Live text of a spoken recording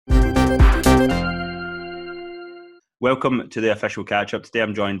Welcome to the official catch-up. Today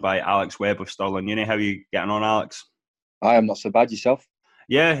I'm joined by Alex Webb of Stirling Uni. How are you getting on, Alex? I am not so bad. Yourself?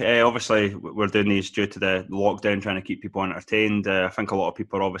 Yeah, obviously we're doing these due to the lockdown, trying to keep people entertained. I think a lot of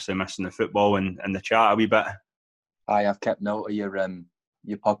people are obviously missing the football and the chat a wee bit. I have kept note of your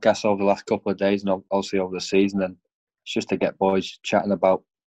podcast over the last couple of days and obviously over the season, and it's just to get boys chatting about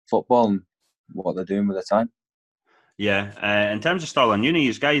football and what they're doing with their time. Yeah, in terms of Stirling Uni,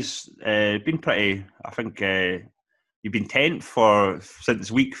 you guys been pretty. I think you've been 10th since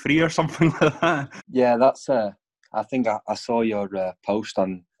week 3 or something like that. Yeah, that's. I think I saw your post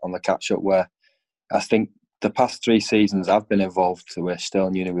on the catch up where I think the past 3 seasons I've been involved with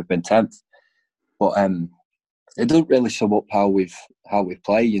Stirling Uni, we've been 10th, but it doesn't really sum up how we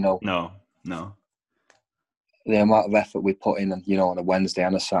play. No. The amount of effort we put in, on a Wednesday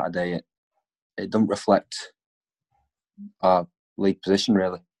and a Saturday, it doesn't reflect our league position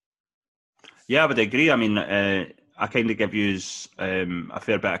really. Yeah, I would agree. I mean, I kind of give you a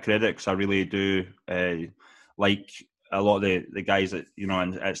fair bit of credit because I really do like a lot of the guys that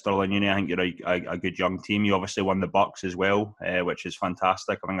at Stirling Uni. I think you're a good young team. You obviously won the Bucks as well, which is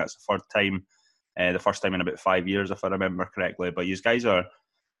fantastic. I think that's the first time in about 5 years, if I remember correctly. But you guys are,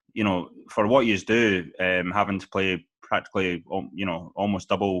 for what you do, having to play practically, almost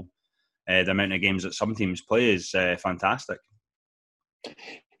double the amount of games that some teams play is fantastic.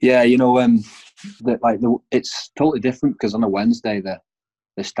 Yeah, it's totally different because on a Wednesday the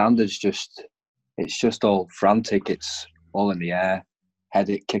standards it's just all frantic. It's all in the air, head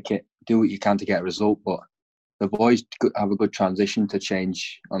it, kick it, do what you can to get a result. But the boys have a good transition to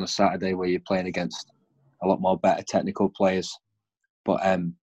change on a Saturday where you're playing against a lot more better technical players. But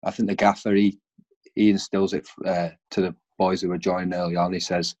I think the gaffer he instills it to the boys who were joining early on. He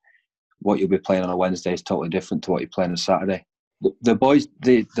says what you'll be playing on a Wednesday is totally different to what you're playing on a Saturday. The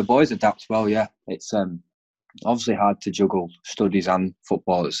boys adapt well. Yeah, it's obviously hard to juggle studies and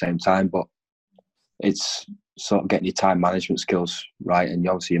football at the same time, but it's sort of getting your time management skills right and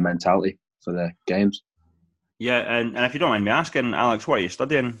obviously your mentality for the games. Yeah, and if you don't mind me asking, Alex, what are you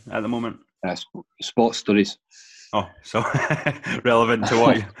studying at the moment? Sports studies. Oh, so relevant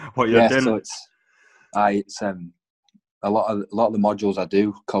to what you're doing. So it's a lot of the modules I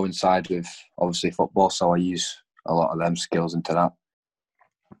do coincide with obviously football, so I use a lot of them skills into that.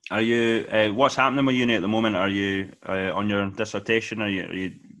 Are you? What's happening with uni at the moment? Are you on your dissertation? Are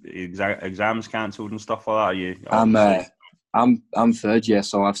you exams cancelled and stuff like that? Are you? I'm third year,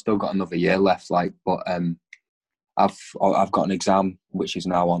 so I've still got another year left. But I've got an exam which is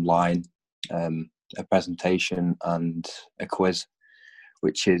now online, a presentation and a quiz,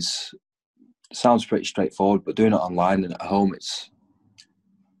 which sounds pretty straightforward, but doing it online and at home, it's a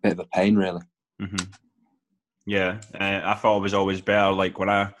bit of a pain, really. Mm-hmm. Yeah, I thought it was always better. Like when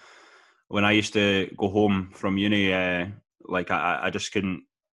I used to go home from uni, I just couldn't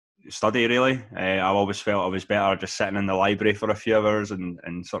study really. I always felt it was better just sitting in the library for a few hours and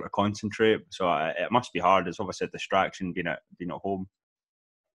sort of concentrate. So it must be hard. It's obviously a distraction being at home.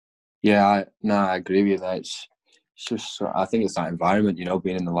 Yeah, I agree with you there. It's just, I think it's that environment,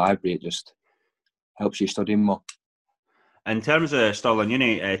 being in the library, it just helps you study more. In terms of Stirling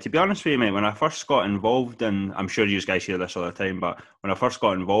Uni, to be honest with you, mate, when I first got involved in, I'm sure you guys hear this all the time, but when I first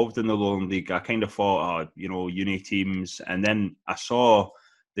got involved in the Lowland League, I kind of thought, uni teams, and then I saw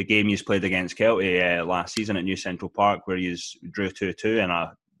the game you played against Kelty last season at New Central Park where you drew 2-2,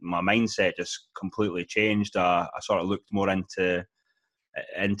 and my mindset just completely changed. I sort of looked more into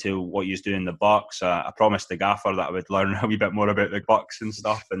what you was doing in the Bucks. I promised the gaffer that I would learn a wee bit more about the Bucks and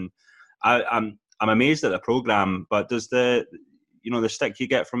stuff, and I'm amazed at the programme, but does the stick you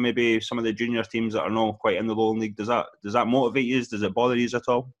get from maybe some of the junior teams that are not quite in the Lowland League, does that motivate you? Does it bother you at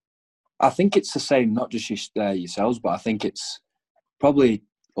all? I think it's the same, not just yourselves, but I think it's probably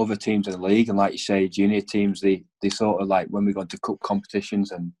other teams in the league, and like you say, junior teams, they sort of like when we go into cup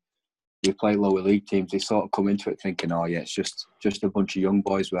competitions and we play lower league teams, they sort of come into it thinking, oh yeah, it's just a bunch of young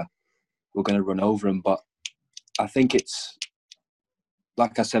boys where we're going to run over them. But I think it's,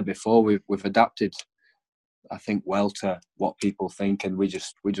 like I said before, we've adapted, I think, well to what people think, and we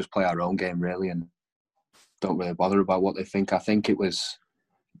just play our own game really, and don't really bother about what they think. I think it was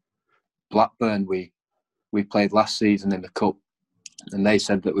Blackburn we played last season in the cup, and they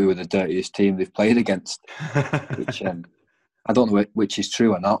said that we were the dirtiest team they've played against, which I don't know which is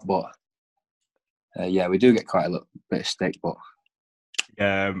true or not, but yeah, we do get quite a little bit of stick. But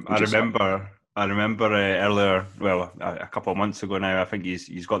yeah, I remember earlier, well, a couple of months ago now, I think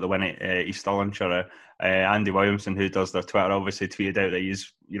he's got the win at East Stirlingshire. Andy Williamson, who does their Twitter, obviously tweeted out that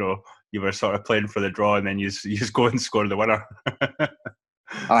you were sort of playing for the draw, and then you go and score the winner.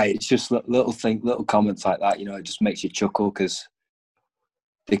 It's just little comments like that. It just makes you chuckle because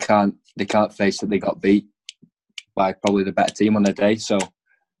they can't face that they got beat by probably the better team on the day. So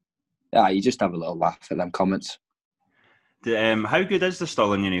you just have a little laugh at them comments. How good is the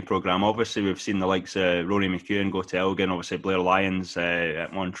Stirling Uni programme? Obviously, we've seen the likes of Rory McEwen go to Elgin, obviously Blair Lyons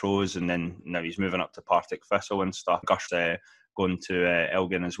at Montrose, and then now he's moving up to Partick Thistle and stuff. Gus going to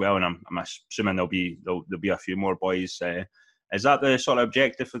Elgin as well, and I'm assuming there'll be a few more boys. Is that the sort of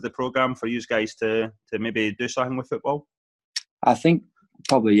objective of the programme for you guys to maybe do something with football? I think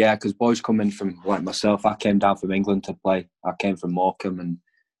probably, yeah, because boys coming from, like myself, I came down from England to play. I came from Morecambe, and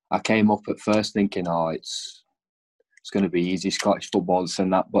I came up at first thinking, it's going to be easy, Scottish football, this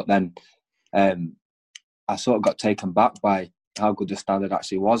and that. But then I sort of got taken back by how good the standard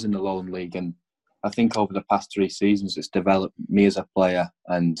actually was in the Lowland League. And I think over the past 3 seasons, it's developed me as a player.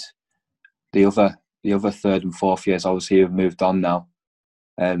 And the other third and fourth years, obviously, have moved on now.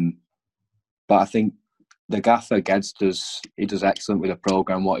 But I think the gaffer, Geds, does excellent with the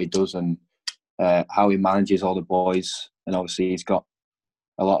programme, what he does, and how he manages all the boys. And obviously, he's got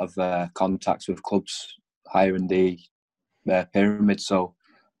a lot of contacts with clubs higher in the pyramid. So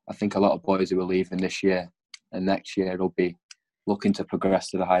I think a lot of boys who are leaving this year and next year will be looking to progress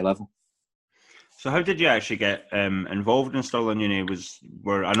to the high level. So how did you actually get involved in Stirling Uni?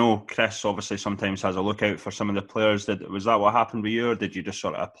 Where I know Chris obviously sometimes has a lookout for some of the players. Was that what happened with you, or did you just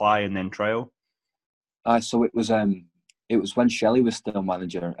sort of apply and then trial? So it was when Shelley was still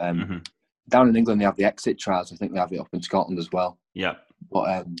manager. Down in England they have the exit trials. I think they have it up in Scotland as well. Yeah.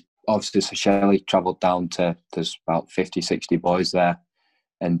 But obviously, so Shelley travelled down there's about 50, 60 boys there,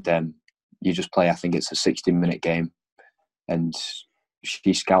 and you just play. I think it's a 60-minute game, and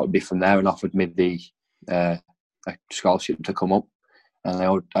she scouted me from there and offered me the a scholarship to come up. And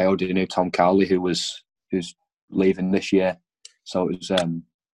I already knew Tom Cowley, who's leaving this year, so it was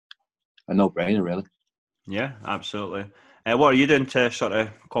a no-brainer, really. Yeah, absolutely. What are you doing to sort of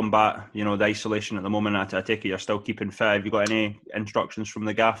combat, the isolation at the moment? I take it you're still keeping fit. Have you got any instructions from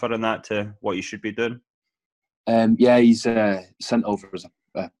the gaffer on that to what you should be doing? Yeah, he's sent over as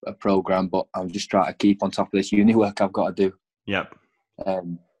a programme, but I'm just trying to keep on top of this uni work I've got to do. Yep.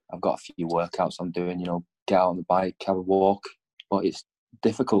 I've got a few workouts I'm doing, get out on the bike, have a walk, but it's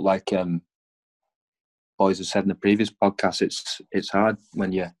difficult. Like boys have said in the previous podcast, it's hard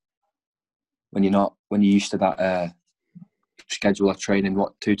when you're used to that schedule of training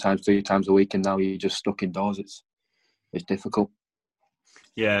 2 times, 3 times a week, and now you're just stuck indoors. It's difficult.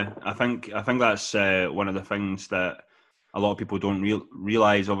 Yeah, I think that's one of the things that a lot of people don't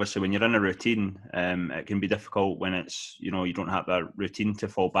realise. Obviously, when you're in a routine, it can be difficult when it's you don't have that routine to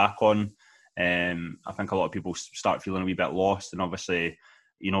fall back on. I think a lot of people start feeling a wee bit lost, and obviously,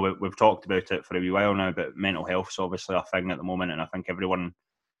 we've talked about it for a wee while now, but mental health's obviously a thing at the moment, and I think everyone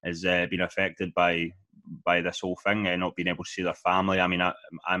is being affected by this whole thing, not being able to see their family. I mean,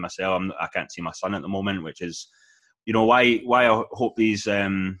 I myself, I can't see my son at the moment, which is, why I hope these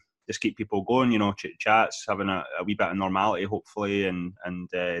just keep people going. Chats, having a wee bit of normality, hopefully, and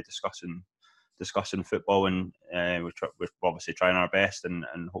discussing football, and we're obviously trying our best, and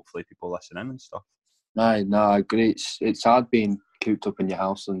hopefully people listen in and stuff. No, I agree. It's hard being cooped up in your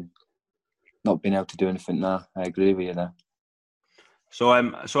house and not being able to do anything now. I agree with you there. So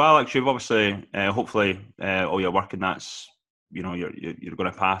Alex, you've obviously, hopefully, all your work and that's, you're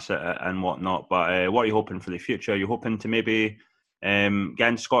going to pass it and whatnot. But what are you hoping for the future? Are you hoping to maybe get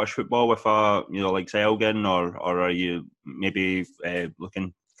into Scottish football with like Elgin, or are you maybe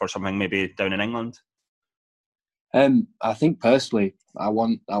looking for something maybe down in England? I think personally, I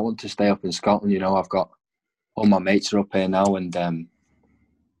want to stay up in Scotland. I've got all my mates are up here now, and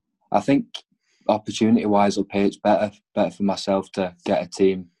I think opportunity-wise up here, it's better for myself to get a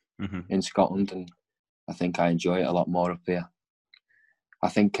team in Scotland, and I think I enjoy it a lot more up here. I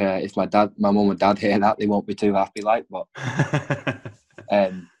think if my mum and dad hear that, they won't be too happy, but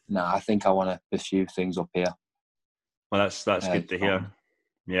no, I think I want to pursue things up here. Well, that's good to hear.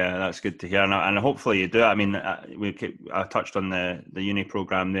 Yeah, that's good to hear, and hopefully you do it. I mean, I touched on the uni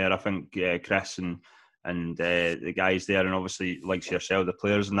programme there. I think Chris and the guys there, and obviously like yourself, the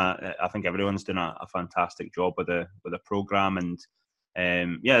players and that. I think everyone's doing a fantastic job with the programme, and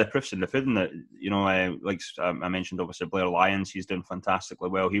the proof's in the pudding. That like I mentioned, obviously Blair Lyons, he's doing fantastically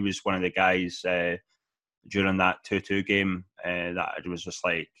well. He was one of the guys during that 2-2 game that it was just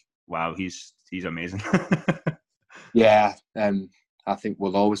like, wow, he's amazing. Yeah, I think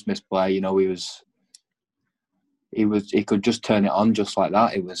we'll always miss Blair. He could just turn it on just like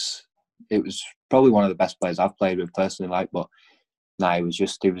that. It was probably one of the best players I've played with personally. But he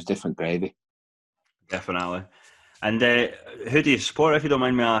was different gravy. Definitely. And who do you support, if you don't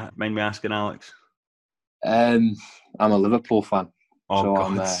mind me asking, Alex? I'm a Liverpool fan, Oh so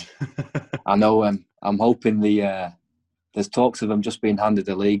God! I know. I'm hoping there's talks of them just being handed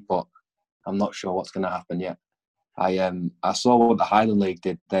the league, but I'm not sure what's going to happen yet. I saw what the Highland League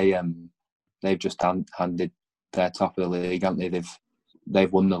did. They've just handed their top of the league, haven't they?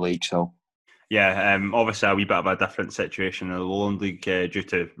 They've won the league, so. Yeah, obviously a wee bit of a different situation in the Lowland League due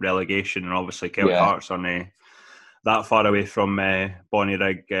to relegation, and obviously Celtic Hearts aren't that far away from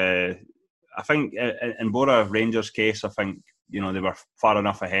Bonnyrigg. I think in Bora Rangers' case, I think they were far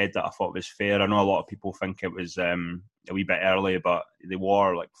enough ahead that I thought it was fair. I know a lot of people think it was a wee bit early, but they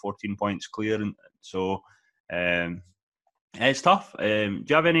were like 14 points clear, and so it's tough. Do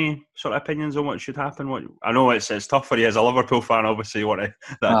you have any sort of opinions on what should happen? I know it's tough for you as a Liverpool fan. Obviously, you want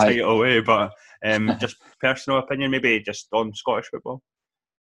that title away, but just personal opinion, maybe just on Scottish football.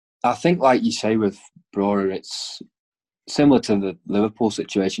 I think, like you say with Brora, it's similar to the Liverpool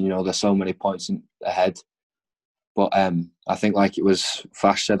situation. There's so many points ahead, but I think, like it was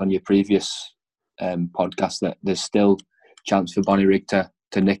Fash said on your previous podcast, that there's still chance for Bonnyrigg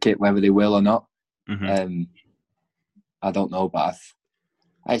to nick it, whether they will or not. Mm-hmm. I don't know, but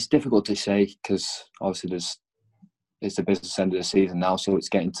it's difficult to say because obviously it's the business end of the season now, so it's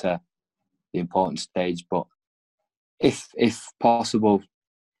getting to the important stage. But if possible,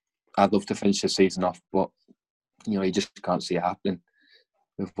 I'd love to finish the season off, but you just can't see it happening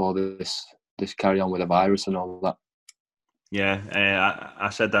with all this carry on with the virus and all that. Yeah,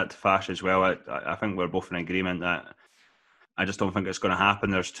 I said that to Fash as well. I think we're both in agreement that I just don't think it's going to happen.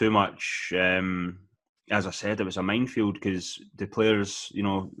 There's too much. As I said, it was a minefield because the players,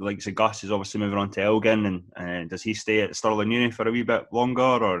 like Gus is obviously moving on to Elgin, and does he stay at Stirling Uni for a wee bit longer,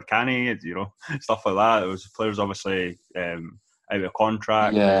 or can he? Stuff like that. It was players obviously out of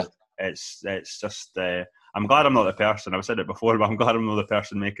contract. Yeah, it's just. I'm glad I'm not the person. I've said it before, but I'm glad I'm not the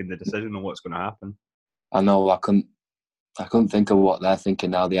person making the decision on what's going to happen. I know. I couldn't think of what they're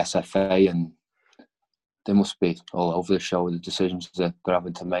thinking now. The SFA, and they must be all over the show with the decisions that they're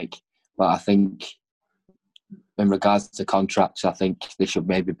having to make. But I think, in regards to contracts, I think they should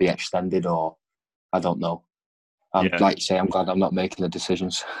maybe be extended, or I don't know. Like you say, I'm glad I'm not making the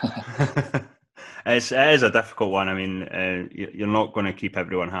decisions. It is a difficult one. I mean, you're not going to keep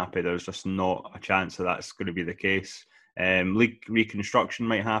everyone happy. There's just not a chance that's going to be the case. League reconstruction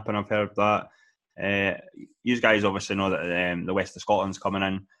might happen. I've heard that. You guys obviously know that the West of Scotland's coming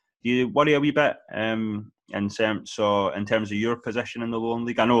in. Do you worry a wee bit in terms of your position in the Lowland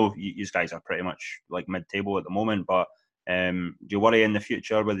League? I know you guys are pretty much like mid-table at the moment, but do you worry in the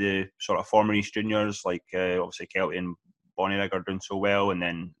future with the sort of former East Juniors, like obviously Celtic and Bonnyrigg are doing so well, and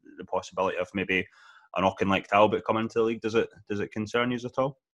then the possibility of maybe an Auchin like Talbot coming into the league? Does it concern you at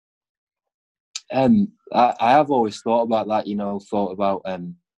all? I have always thought about that. Thought about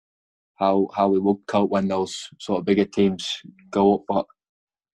how we would cope when those sort of bigger teams go up, but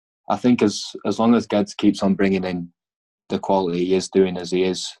I think as long as Geds keeps on bringing in the quality he is doing as he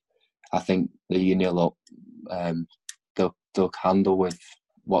is, I think the uni will they'll handle with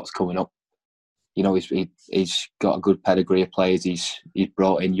what's coming up. He's got a good pedigree of players. He's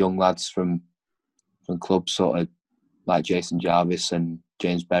brought in young lads from clubs sort of like Jason Jarvis and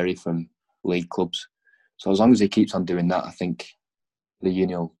James Berry from league clubs. So as long as he keeps on doing that, I think the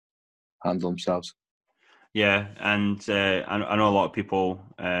uni will handle themselves. Yeah, and I know a lot of people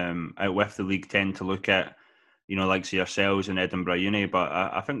out with the league tend to look at, like yourselves in Edinburgh Uni, but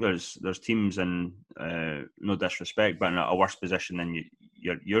I think there's teams in, no disrespect, but in a worse position than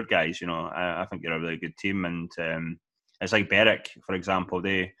your guys. I think you're a really good team, and it's like Berwick, for example.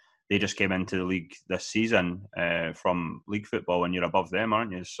 They just came into the league this season from league football, and you're above them,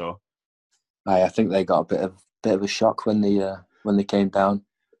 aren't you? So, I think they got a bit of a shock when they came down.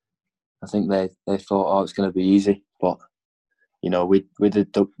 I think they thought, it's going to be easy, but we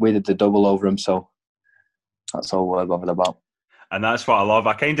did the double over them, so that's all we're bothered about. And that's what I love.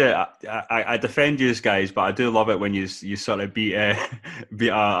 I defend you guys, but I do love it when you sort of beat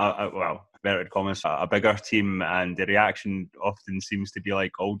well, inverted commas, a bigger team, and the reaction often seems to be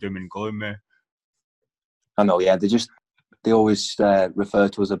like all doom and gloom. I know, yeah. They always refer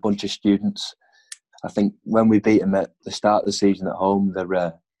to us as a bunch of students. I think when we beat them at the start of the season at home,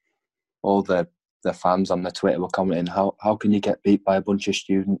 all the fans on the Twitter were commenting, how can you get beat by a bunch of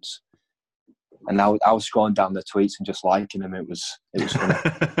students? And I was scrolling down the tweets and just liking them. It was funny.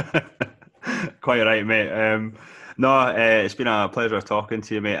 Quite right, mate. It's been a pleasure talking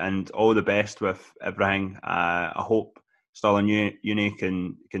to you, mate, and all the best with everything. I hope Stirling Uni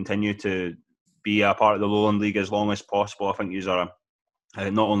can continue to be a part of the Lowland League as long as possible. I think you are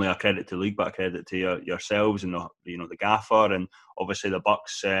not only a credit to the league, but a credit to yourselves and the gaffer, and obviously the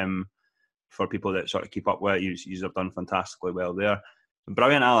Bucks. For people that sort of keep up with it, you have done fantastically well there.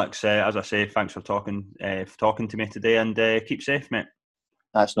 Brilliant, Alex. As I say, thanks for talking to me today, and keep safe, mate.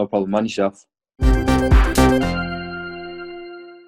 That's no problem. Man, yourself.